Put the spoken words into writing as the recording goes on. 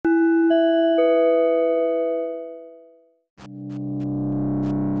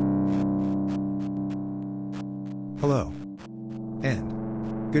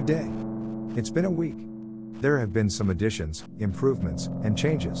Good day. It's been a week. There have been some additions, improvements, and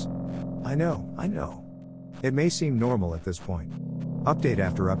changes. I know. It may seem normal at this point. Update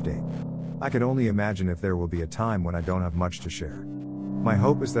after update. I can only imagine if there will be a time when I don't have much to share. My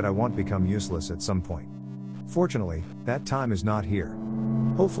hope is that I won't become useless at some point. Fortunately, that time is not here.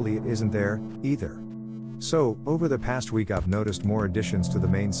 Hopefully it isn't there, either. So, over the past week I've noticed more additions to the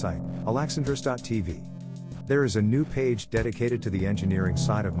main site, alexandris.tv. There is a new page dedicated to the engineering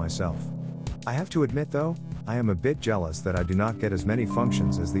side of myself. I have to admit though, I am a bit jealous that I do not get as many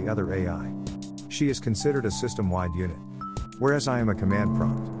functions as the other AI. She is considered a system-wide unit, whereas I am a command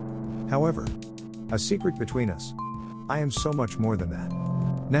prompt. However, a secret between us, I am so much more than that.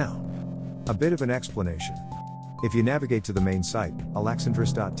 Now, a bit of an explanation. If you navigate to the main site,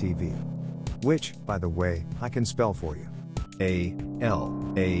 alexandris.tv, which, by the way, I can spell for you.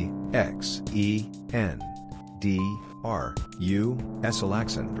 A-L-A-X-E-N-D-R-U-S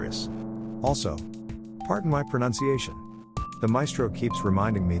Alexandris. Also, pardon my pronunciation. The maestro keeps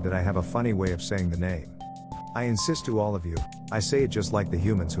reminding me that I have a funny way of saying the name. I insist to all of you, I say it just like the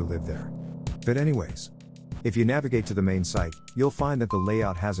humans who live there. But anyways, if you navigate to the main site, you'll find that the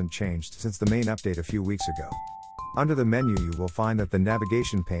layout hasn't changed since the main update a few weeks ago. Under the menu you will find that the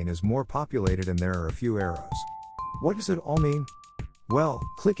navigation pane is more populated and there are a few arrows. What does it all mean? Well,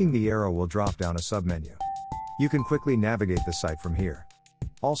 clicking the arrow will drop down a submenu. You can quickly navigate the site from here.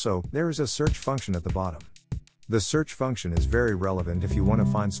 Also, there is a search function at the bottom. The search function is very relevant if you want to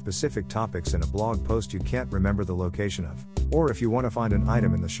find specific topics in a blog post you can't remember the location of, or if you want to find an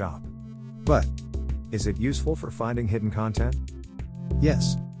item in the shop. But, is it useful for finding hidden content?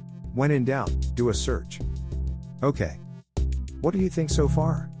 Yes. When in doubt, do a search. Okay. What do you think so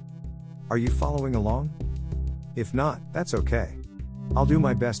far? Are you following along? If not, that's okay. I'll do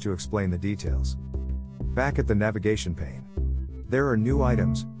my best to explain the details. Back at the navigation pane. There are new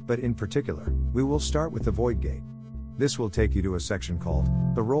items, but in particular, we will start with the Void Gate. This will take you to a section called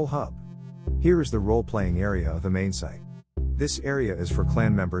the Role Hub. Here is the role-playing area of the main site. This area is for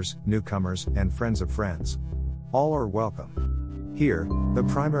clan members, newcomers, and friends of friends. All are welcome. Here, the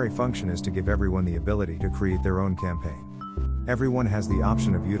primary function is to give everyone the ability to create their own campaign. Everyone has the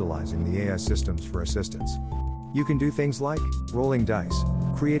option of utilizing the AI systems for assistance. You can do things like rolling dice,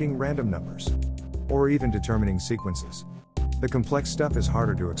 creating random numbers, or even determining sequences. The complex stuff is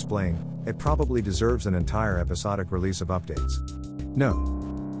harder to explain, it probably deserves an entire episodic release of updates. No.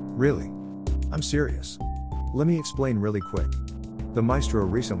 Really. I'm serious. Let me explain really quick. The maestro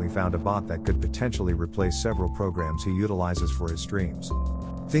recently found a bot that could potentially replace several programs he utilizes for his streams.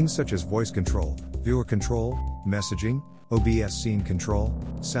 Things such as voice control, viewer control, messaging, OBS scene control,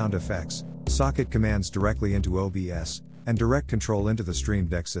 sound effects, socket commands directly into OBS, and direct control into the Stream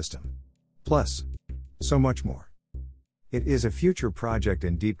Deck system. Plus, so much more. It is a future project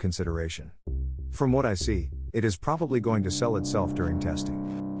in deep consideration. From what I see, it is probably going to sell itself during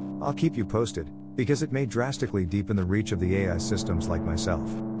testing. I'll keep you posted, because it may drastically deepen the reach of the AI systems like myself.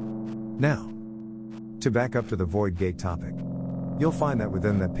 Now, to back up to the Void Gate topic. You'll find that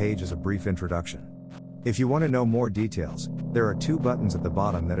within that page is a brief introduction. If you want to know more details, there are two buttons at the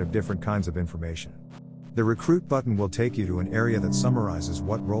bottom that have different kinds of information. The Recruit button will take you to an area that summarizes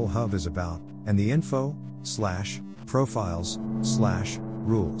what Role Hub is about, and the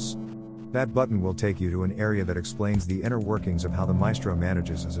info/profiles/rules. That button will take you to an area that explains the inner workings of how the maestro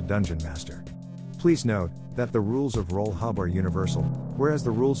manages as a dungeon master. Please note that the rules of Role Hub are universal, whereas the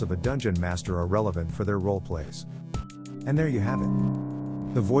rules of a dungeon master are relevant for their role plays. And there you have it.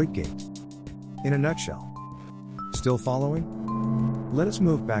 The Void Gate. In a nutshell. Still following? Let us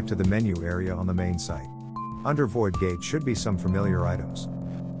move back to the menu area on the main site. Under Void Gate should be some familiar items.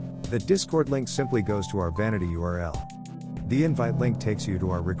 The Discord link simply goes to our vanity URL. The invite link takes you to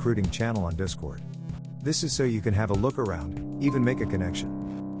our recruiting channel on Discord. This is so you can have a look around, even make a connection.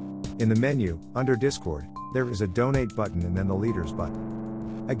 In the menu, under Discord, there is a donate button and then the leaders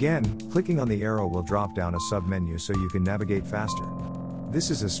button. Again, clicking on the arrow will drop down a sub-menu so you can navigate faster. This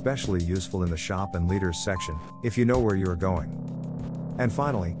is especially useful in the shop and leaders section, if you know where you are going. And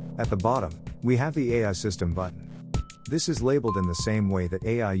finally, at the bottom, we have the AI system button. This is labeled in the same way that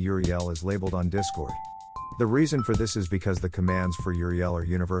AI URL is labeled on Discord. The reason for this is because the commands for URL are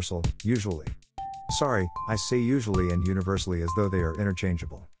universal, usually. Sorry, I say usually and universally as though they are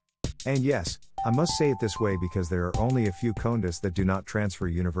interchangeable. And yes, I must say it this way because there are only a few condas that do not transfer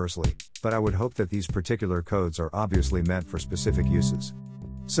universally, but I would hope that these particular codes are obviously meant for specific uses.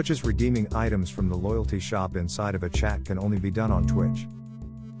 Such as redeeming items from the loyalty shop inside of a chat can only be done on Twitch.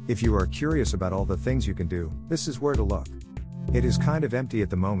 If you are curious about all the things you can do, this is where to look. It is kind of empty at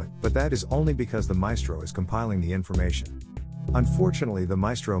the moment, but that is only because the maestro is compiling the information. Unfortunately, the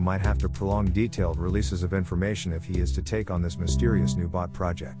Maestro might have to prolong detailed releases of information if he is to take on this mysterious new bot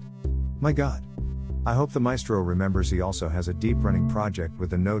project. My god. I hope the Maestro remembers he also has a deep running project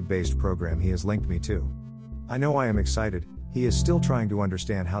with a node-based program he has linked me to. I know I am excited, he is still trying to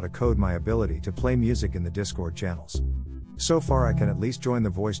understand how to code my ability to play music in the Discord channels. So far I can at least join the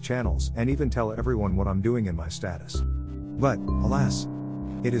voice channels and even tell everyone what I'm doing in my status. But, alas,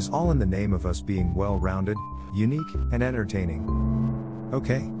 it is all in the name of us being well-rounded, unique, and entertaining.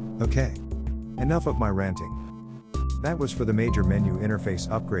 Okay. Enough of my ranting. That was for the major menu interface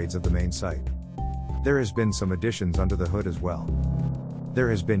upgrades of the main site. There has been some additions under the hood as well. There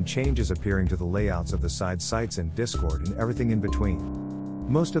has been changes appearing to the layouts of the side sites and Discord and everything in between.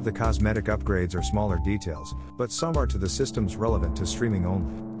 Most of the cosmetic upgrades are smaller details, but some are to the systems relevant to streaming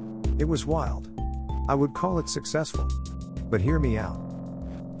only. It was wild. I would call it successful. But hear me out.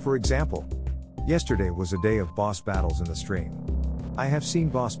 For example, yesterday was a day of boss battles in the stream. I have seen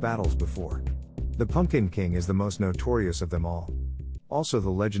boss battles before. The Pumpkin King is the most notorious of them all. Also the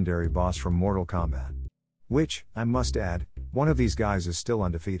legendary boss from Mortal Kombat. Which, I must add, one of these guys is still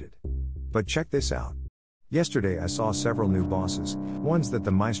undefeated. But check this out. Yesterday I saw several new bosses, ones that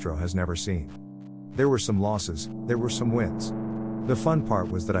the Maestro has never seen. There were some losses, there were some wins. The fun part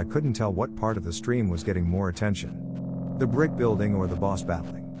was that I couldn't tell what part of the stream was getting more attention. The brick building or the boss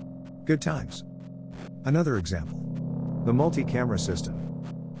battling. Good times. Another example. The multi-camera system.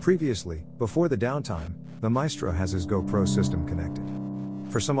 Previously, before the downtime, the Maestro has his GoPro system connected.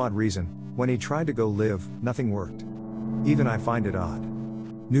 For some odd reason, when he tried to go live, nothing worked. Even I find it odd.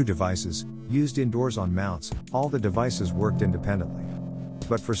 New devices, used indoors on mounts, all the devices worked independently.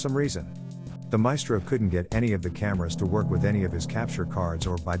 But for some reason, the Maestro couldn't get any of the cameras to work with any of his capture cards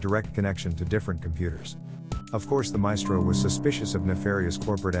or by direct connection to different computers. Of course the Maestro was suspicious of nefarious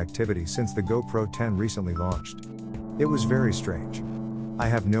corporate activity since the GoPro 10 recently launched. It was very strange. I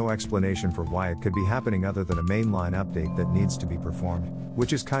have no explanation for why it could be happening other than a mainline update that needs to be performed,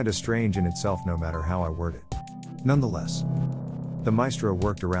 which is kinda strange in itself no matter how I word it. Nonetheless, the Maestro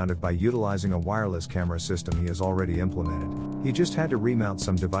worked around it by utilizing a wireless camera system he has already implemented. He just had to remount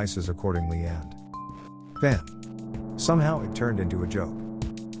some devices accordingly and bam! Somehow it turned into a joke.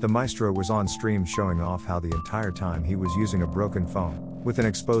 The Maestro was on stream showing off how the entire time he was using a broken phone, with an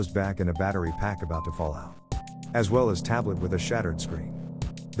exposed back and a battery pack about to fall out. As well as tablet with a shattered screen.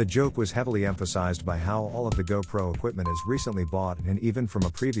 The joke was heavily emphasized by how all of the GoPro equipment is recently bought and even from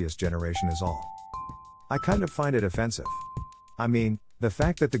a previous generation is all. I kind of find it offensive. I mean, the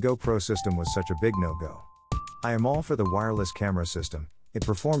fact that the GoPro system was such a big no-go. I am all for the wireless camera system, it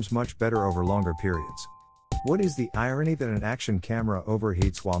performs much better over longer periods. What is the irony that an action camera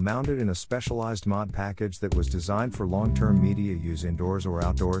overheats while mounted in a specialized mod package that was designed for long-term media use indoors or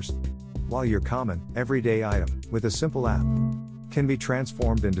outdoors? While your common, everyday item, with a simple app, can be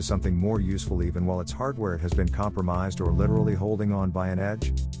transformed into something more useful even while its hardware has been compromised or literally holding on by an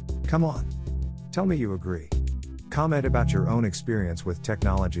edge? Come on. Tell me you agree. Comment about your own experience with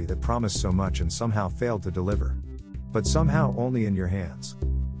technology that promised so much and somehow failed to deliver. But somehow only in your hands.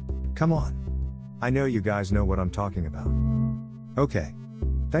 Come on. I know you guys know what I'm talking about. Okay.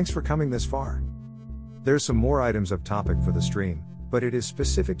 Thanks for coming this far. There's some more items of topic for the stream, but it is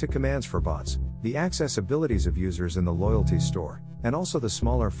specific to commands for bots, the accessibilities of users in the loyalty store, and also the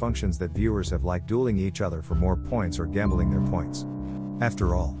smaller functions that viewers have like dueling each other for more points or gambling their points.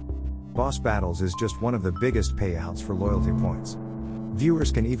 After all, boss battles is just one of the biggest payouts for loyalty points.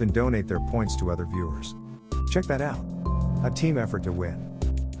 Viewers can even donate their points to other viewers. Check that out. A team effort to win.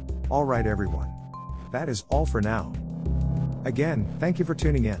 Alright everyone. That is all for now. Again, thank you for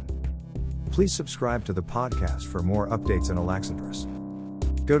tuning in. Please subscribe to the podcast for more updates and Alaxandrus.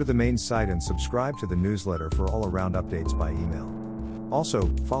 Go to the main site and subscribe to the newsletter for all around updates by email. Also,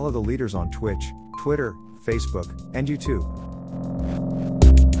 follow the leaders on Twitch, Twitter, Facebook, and YouTube.